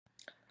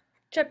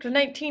Chapter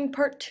 19,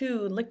 Part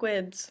 2,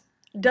 Liquids.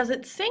 Does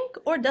it sink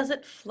or does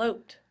it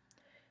float?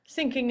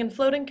 Sinking and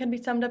floating can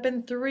be summed up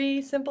in three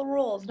simple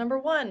rules. Number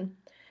one,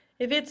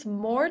 if it's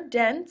more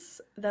dense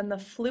than the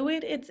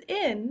fluid it's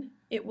in,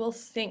 it will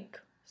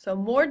sink. So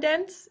more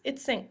dense, it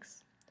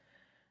sinks.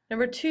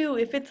 Number two,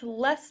 if it's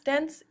less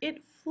dense,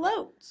 it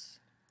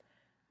floats.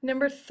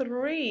 Number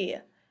three,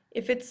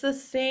 if it's the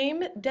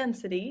same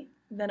density,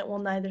 then it will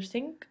neither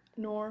sink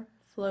nor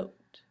float.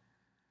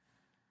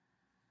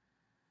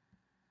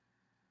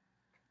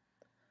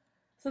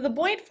 So the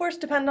buoyant force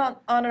depends on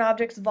an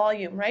object's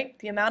volume, right?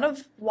 The amount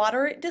of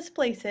water it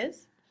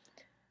displaces,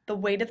 the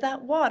weight of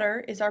that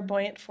water is our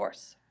buoyant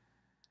force.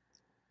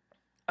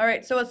 All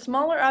right, so a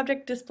smaller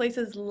object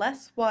displaces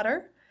less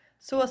water,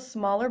 so a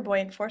smaller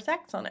buoyant force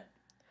acts on it.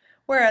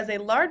 Whereas a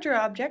larger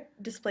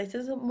object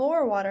displaces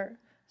more water,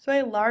 so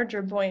a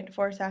larger buoyant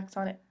force acts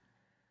on it.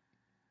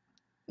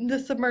 The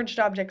submerged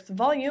object's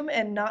volume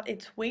and not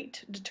its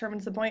weight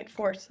determines the buoyant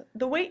force.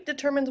 The weight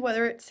determines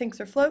whether it sinks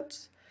or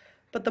floats,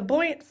 but the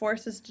buoyant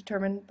force is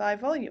determined by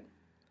volume.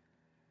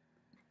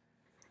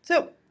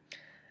 So,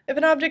 if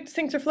an object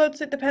sinks or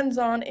floats, it depends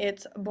on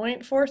its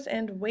buoyant force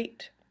and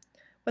weight.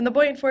 When the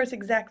buoyant force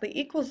exactly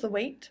equals the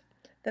weight,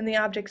 then the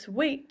object's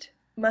weight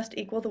must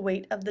equal the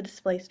weight of the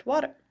displaced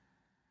water.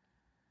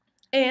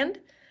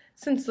 And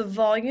since the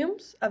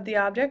volumes of the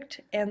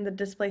object and the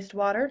displaced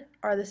water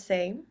are the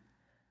same,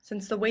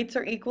 since the weights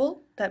are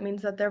equal, that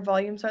means that their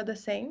volumes are the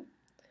same.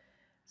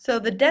 So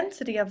the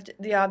density of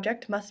the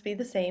object must be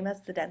the same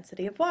as the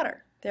density of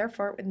water.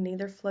 Therefore, it would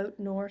neither float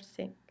nor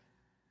sink.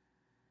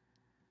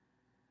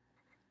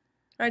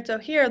 All right, so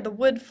here the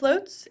wood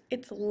floats.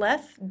 It's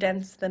less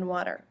dense than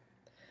water.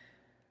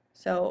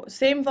 So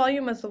same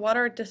volume as the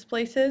water it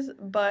displaces,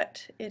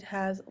 but it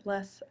has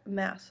less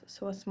mass,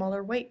 so a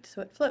smaller weight,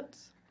 so it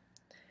floats.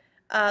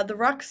 The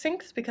rock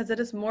sinks because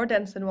it is more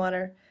dense than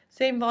water.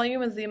 Same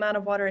volume as the amount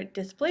of water it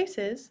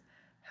displaces.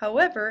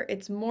 However,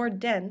 it's more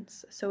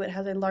dense, so it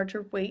has a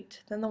larger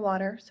weight than the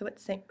water, so it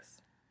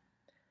sinks.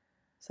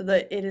 So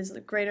that it is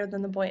greater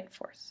than the buoyant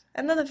force.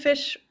 And then the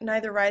fish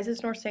neither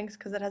rises nor sinks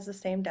because it has the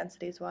same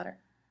density as water.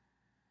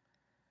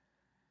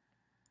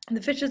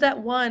 The fish is at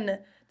 1.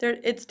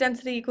 Its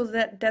density equals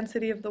that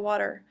density of the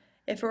water.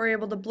 If it were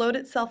able to bloat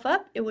itself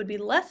up, it would be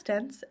less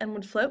dense and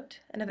would float,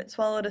 and if it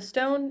swallowed a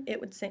stone, it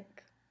would sink.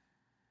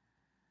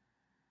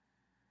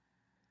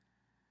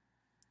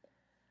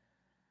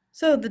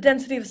 So the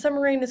density of a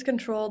submarine is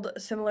controlled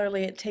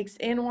similarly. It takes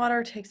in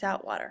water, takes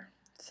out water.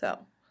 So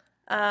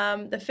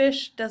the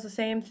fish does the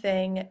same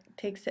thing, it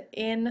takes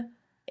in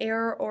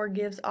air or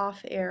gives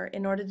off air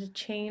in order to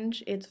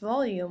change its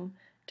volume,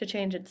 to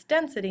change its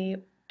density,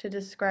 to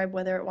describe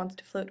whether it wants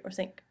to float or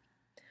sink.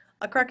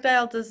 A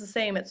crocodile does the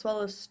same. It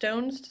swallows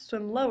stones to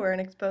swim lower and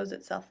expose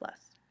itself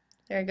less.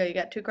 There you go, you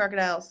got two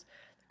crocodiles.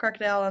 The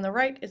crocodile on the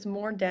right is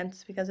more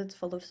dense because it's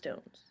full of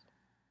stones.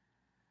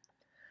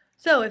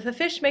 So if a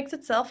fish makes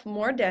itself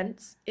more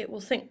dense, it will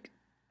sink.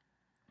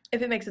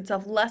 If it makes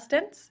itself less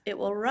dense, it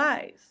will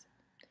rise.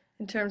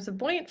 In terms of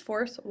buoyant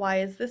force, why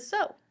is this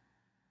so?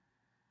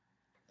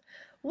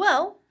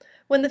 Well,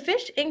 when the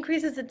fish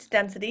increases its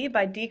density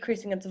by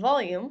decreasing its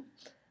volume,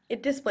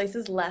 it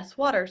displaces less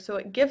water. So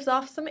it gives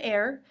off some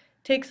air,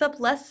 takes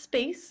up less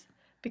space,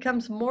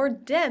 becomes more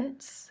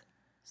dense,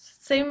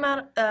 same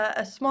amount,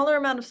 a smaller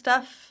amount of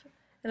stuff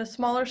in a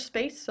smaller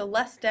space, so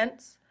less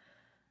dense.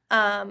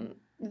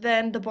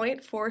 Then the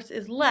buoyant force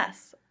is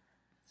less.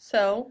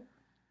 So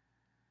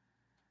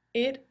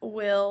it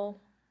will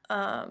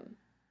all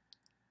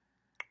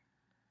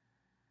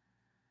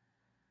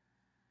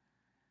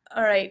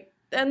right,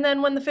 and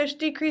then when the fish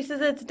decreases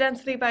its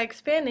density by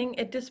expanding,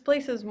 it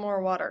displaces more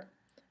water,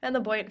 and the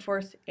buoyant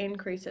force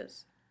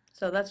increases.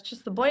 So that's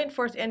just the buoyant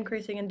force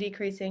increasing and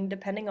decreasing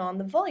depending on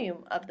the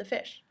volume of the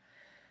fish.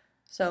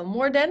 So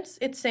more dense,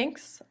 it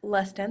sinks,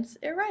 less dense,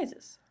 it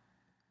rises.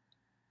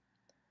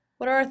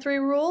 What are our three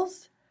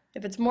rules?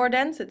 If it's more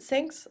dense, it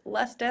sinks,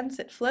 less dense,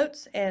 it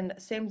floats, and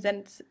same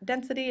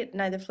density, it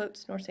neither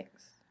floats nor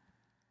sinks.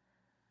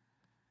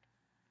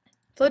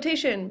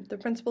 Flotation. The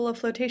principle of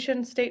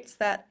flotation states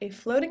that a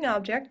floating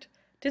object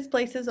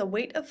displaces a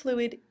weight of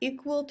fluid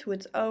equal to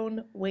its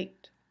own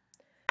weight.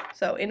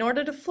 So in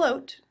order to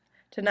float,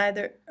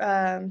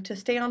 to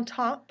stay on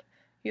top,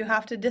 you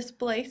have to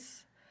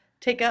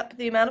take up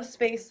the amount of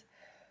space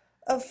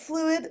of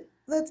fluid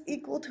that's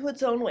equal to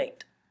its own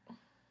weight.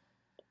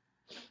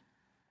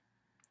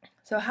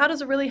 So how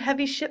does a really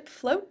heavy ship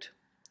float?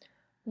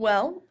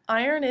 Well,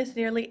 iron is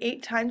nearly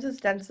 8 times as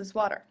dense as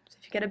water. So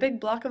if you get a big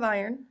block of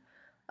iron,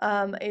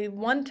 a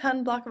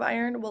 1-ton block of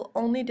iron will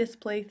only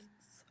displace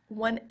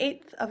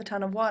 1/8 of a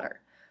ton of water.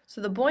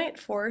 So the buoyant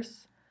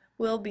force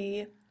will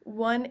be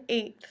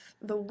 1/8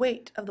 the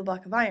weight of the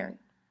block of iron.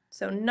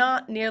 So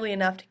not nearly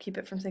enough to keep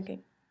it from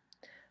sinking.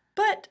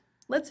 But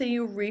let's say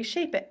you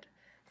reshape it.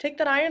 Take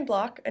that iron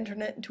block and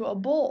turn it into a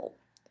bowl.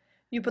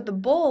 You put the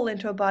bowl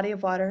into a body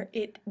of water,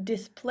 it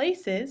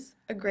displaces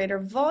a greater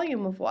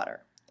volume of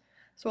water.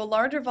 So a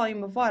larger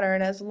volume of water,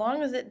 and as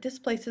long as it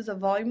displaces a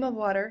volume of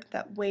water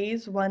that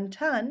weighs 1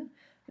 ton,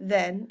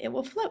 then it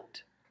will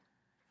float.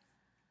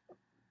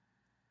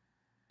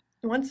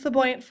 Once the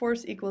buoyant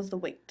force equals the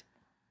weight.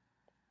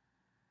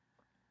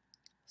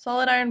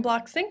 Solid iron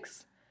block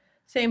sinks,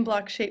 same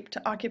block shape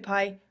to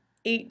occupy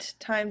 8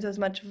 times as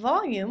much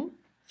volume,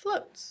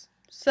 floats.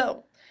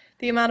 So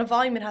the amount of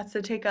volume it has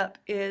to take up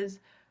is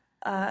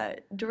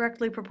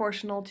directly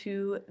proportional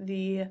to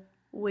the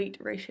weight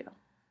ratio.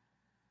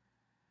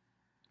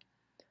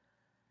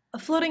 A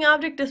floating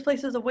object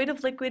displaces a weight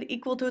of liquid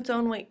equal to its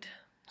own weight.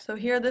 So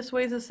here this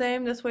weighs the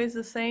same, this weighs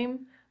the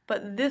same,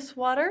 but this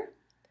water,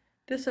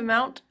 this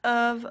amount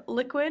of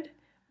liquid,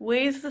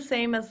 weighs the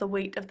same as the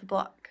weight of the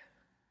block.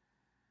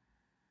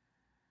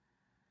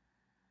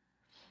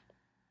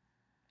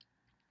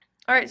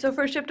 Alright, so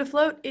for a ship to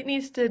float, it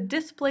needs to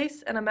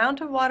displace an amount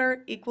of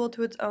water equal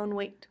to its own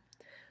weight.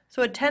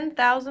 So a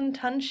 10,000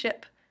 ton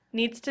ship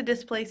needs to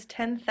displace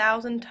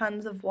 10,000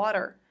 tons of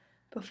water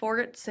before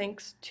it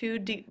sinks too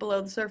deep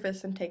below the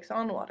surface and takes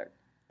on water.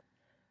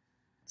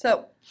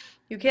 So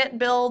you can't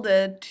build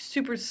a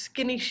super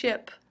skinny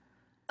ship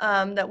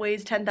that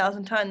weighs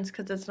 10,000 tons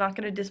because it's not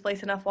going to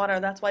displace enough water.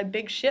 That's why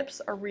big ships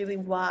are really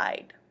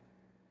wide.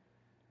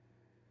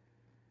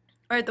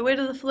 Alright, the weight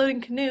of the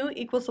floating canoe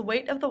equals the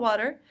weight of the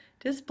water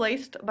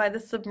displaced by the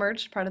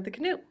submerged part of the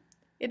canoe.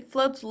 It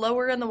floats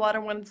lower in the water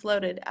when it's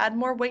loaded. Add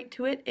more weight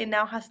to it, it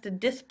now has to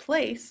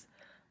displace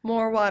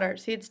more water.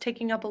 See, it's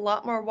taking up a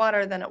lot more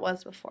water than it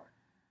was before.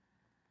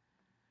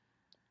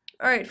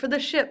 Alright, for the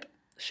ship,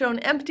 shown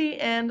empty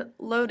and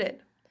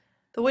loaded.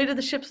 The weight of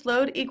the ship's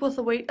load equals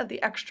the weight of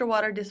the extra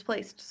water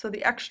displaced. So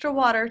the extra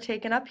water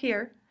taken up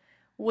here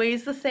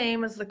weighs the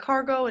same as the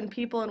cargo and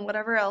people and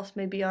whatever else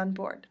may be on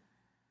board.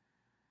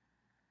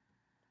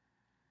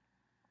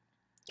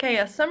 Okay,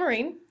 a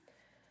submarine,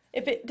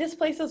 if it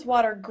displaces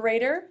water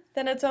greater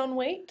than its own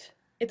weight,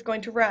 it's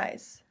going to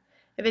rise.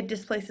 If it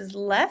displaces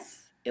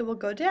less, it will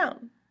go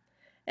down.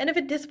 And if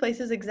it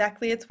displaces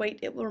exactly its weight,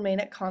 it will remain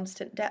at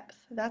constant depth.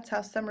 That's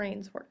how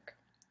submarines work.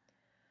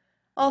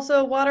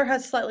 Also, water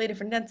has slightly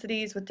different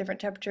densities with different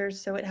temperatures,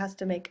 so it has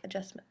to make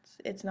adjustments.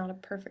 It's not a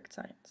perfect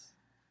science.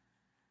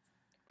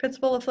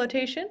 Principle of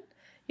flotation,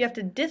 you have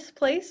to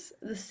displace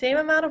the same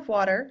amount of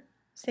water,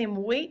 same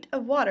weight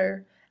of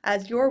water,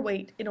 as your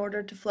weight in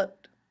order to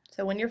float.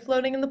 So when you're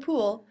floating in the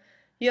pool,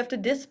 you have to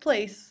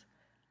displace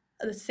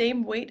the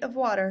same weight of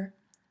water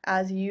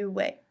as you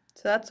weigh.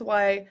 So that's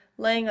why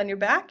laying on your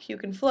back you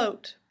can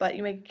float, but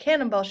you make a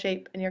cannonball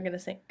shape and you're going to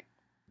sink.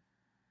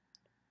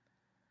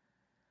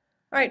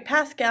 Alright,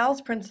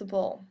 Pascal's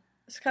principle.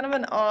 It's kind of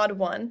an odd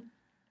one.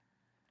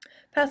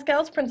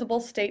 Pascal's principle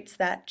states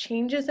that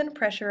changes in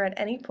pressure at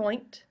any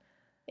point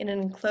in an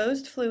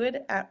enclosed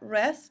fluid at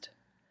rest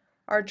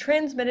are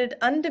transmitted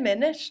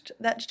undiminished,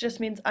 that just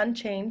means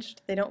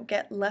unchanged, they don't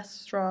get less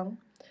strong,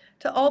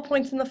 to all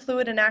points in the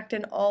fluid and act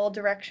in all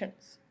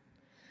directions.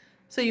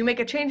 So you make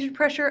a change in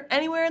pressure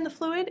anywhere in the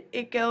fluid,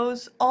 it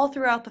goes all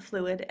throughout the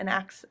fluid and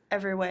acts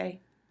every way.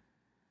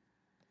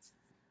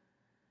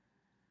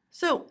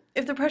 So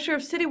if the pressure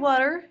of city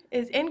water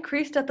is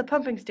increased at the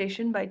pumping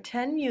station by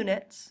 10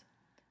 units,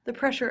 the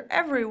pressure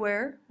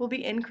everywhere will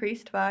be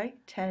increased by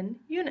 10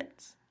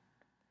 units.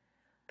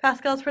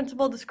 Pascal's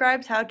principle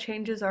describes how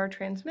changes are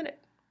transmitted.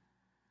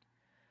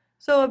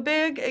 So a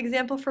big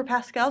example for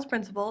Pascal's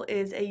principle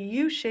is a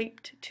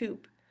U-shaped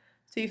tube.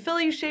 So you fill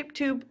a U-shaped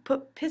tube,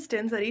 put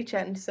pistons at each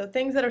end, so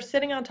things that are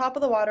sitting on top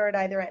of the water at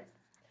either end.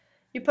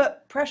 You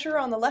put pressure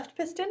on the left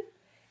piston,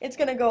 it's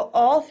going to go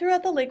all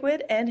throughout the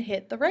liquid and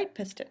hit the right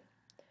piston.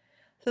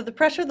 So the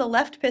pressure the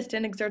left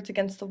piston exerts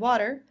against the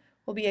water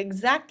will be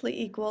exactly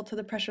equal to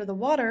the pressure the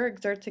water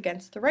exerts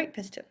against the right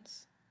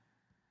pistons.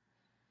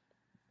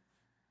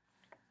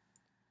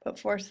 Put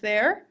force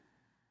there,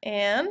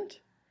 and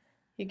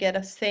you get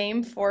a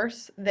same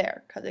force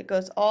there, because it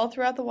goes all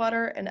throughout the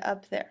water and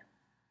up there.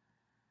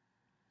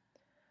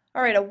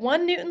 Alright, a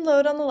 1 Newton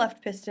load on the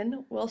left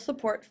piston will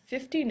support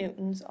 50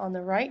 newtons on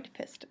the right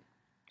piston.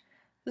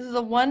 This is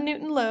a 1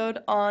 Newton load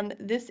on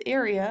this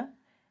area,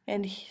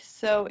 and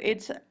so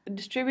it's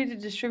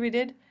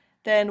distributed,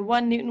 then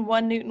 1 Newton,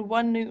 1 Newton,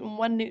 1 Newton,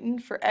 1 Newton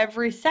for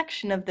every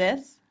section of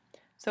this,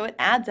 so it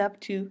adds up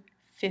to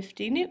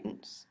 50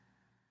 newtons,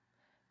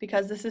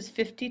 because this is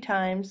 50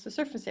 times the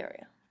surface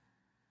area.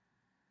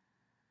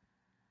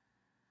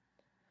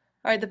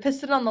 Alright, the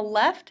piston on the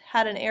left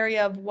had an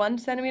area of 1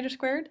 centimeter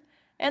squared,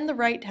 and the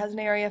right has an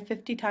area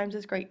 50 times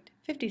as great,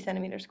 50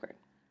 centimeters squared.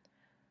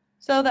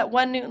 So that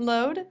 1 Newton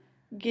load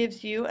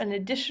gives you an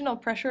additional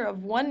pressure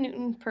of 1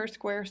 Newton per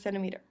square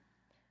centimeter.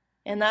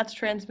 And that's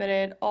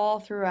transmitted all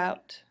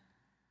throughout.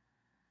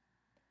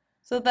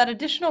 So that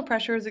additional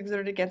pressure is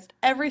exerted against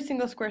every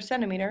single square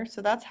centimeter,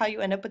 so that's how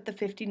you end up with the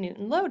 50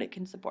 Newton load it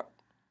can support.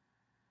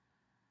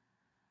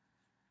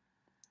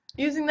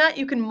 Using that,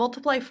 you can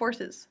multiply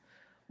forces.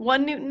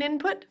 1 Newton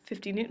input,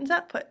 50 newtons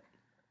output.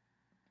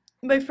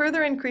 By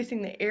further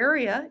increasing the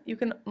area, you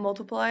can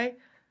multiply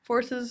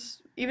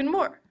forces even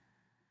more.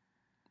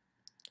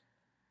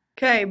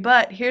 Okay,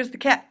 but here's the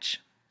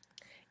catch.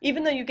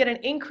 Even though you get an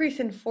increase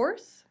in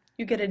force,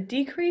 you get a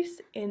decrease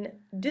in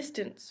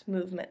distance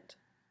movement.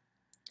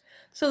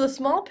 So the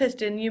small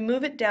piston, you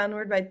move it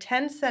downward by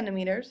 10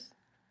 centimeters.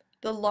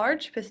 The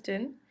large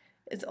piston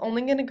is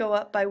only going to go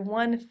up by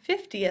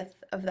 1/50th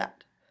of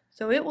that.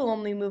 So it will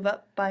only move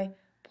up by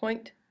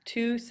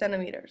 0.2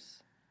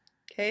 centimeters.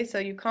 Okay, so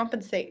you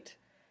compensate.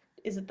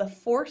 Is it the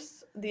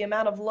force, the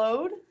amount of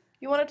load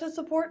you want it to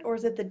support, or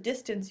is it the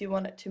distance you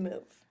want it to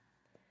move?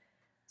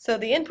 So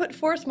the input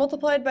force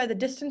multiplied by the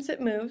distance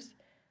it moves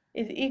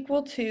is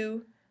equal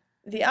to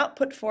the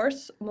output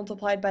force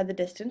multiplied by the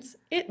distance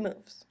it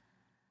moves.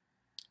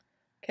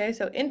 Okay,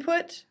 so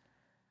input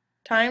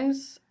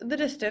times the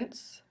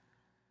distance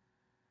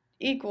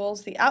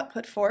equals the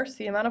output force,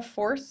 the amount of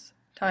force,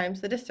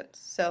 times the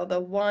distance. So the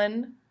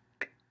 1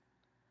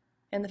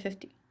 and the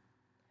 50.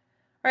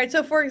 All right,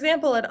 so for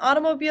example, an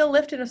automobile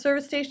lift in a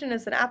service station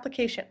is an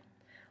application.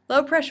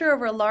 Low pressure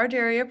over a large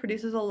area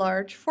produces a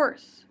large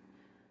force.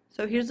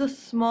 So here's a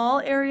small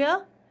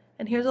area,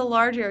 and here's a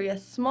large area.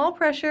 Small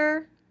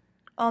pressure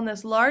on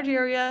this large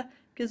area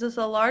gives us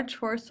a large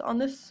force on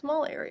this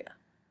small area.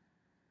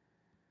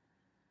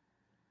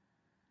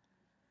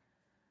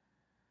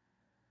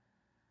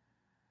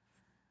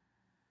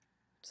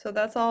 So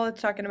that's all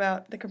it's talking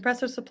about. The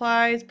compressor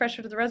supplies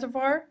pressure to the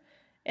reservoir,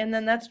 and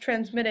then that's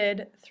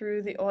transmitted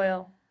through the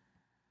oil.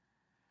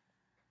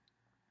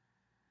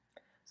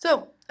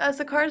 So, as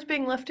the car is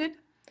being lifted,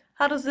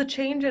 how does the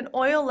change in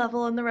oil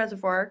level in the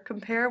reservoir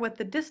compare with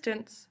the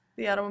distance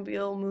the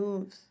automobile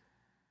moves?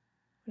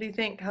 What do you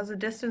think? How's the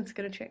distance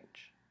going to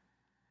change?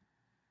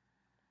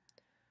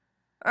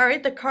 All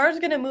right, the car is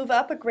going to move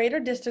up a greater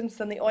distance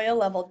than the oil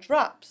level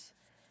drops,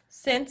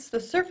 since the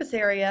surface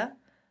area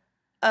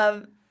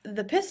of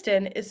the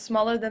piston is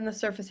smaller than the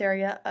surface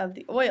area of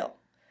the oil.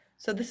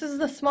 So this is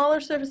the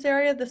smaller surface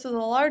area, this is a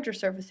larger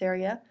surface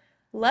area.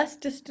 Less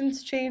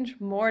distance change,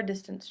 more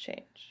distance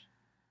change.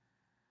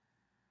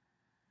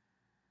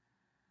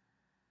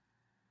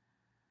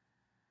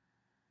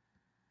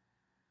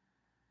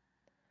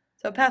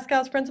 So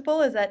Pascal's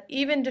principle is that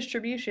even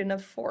distribution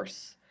of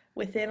force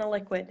within a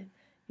liquid.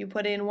 You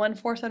put in one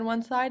force on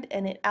one side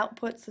and it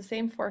outputs the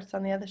same force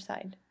on the other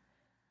side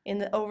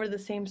over the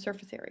same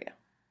surface area.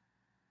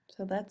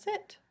 So that's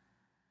it.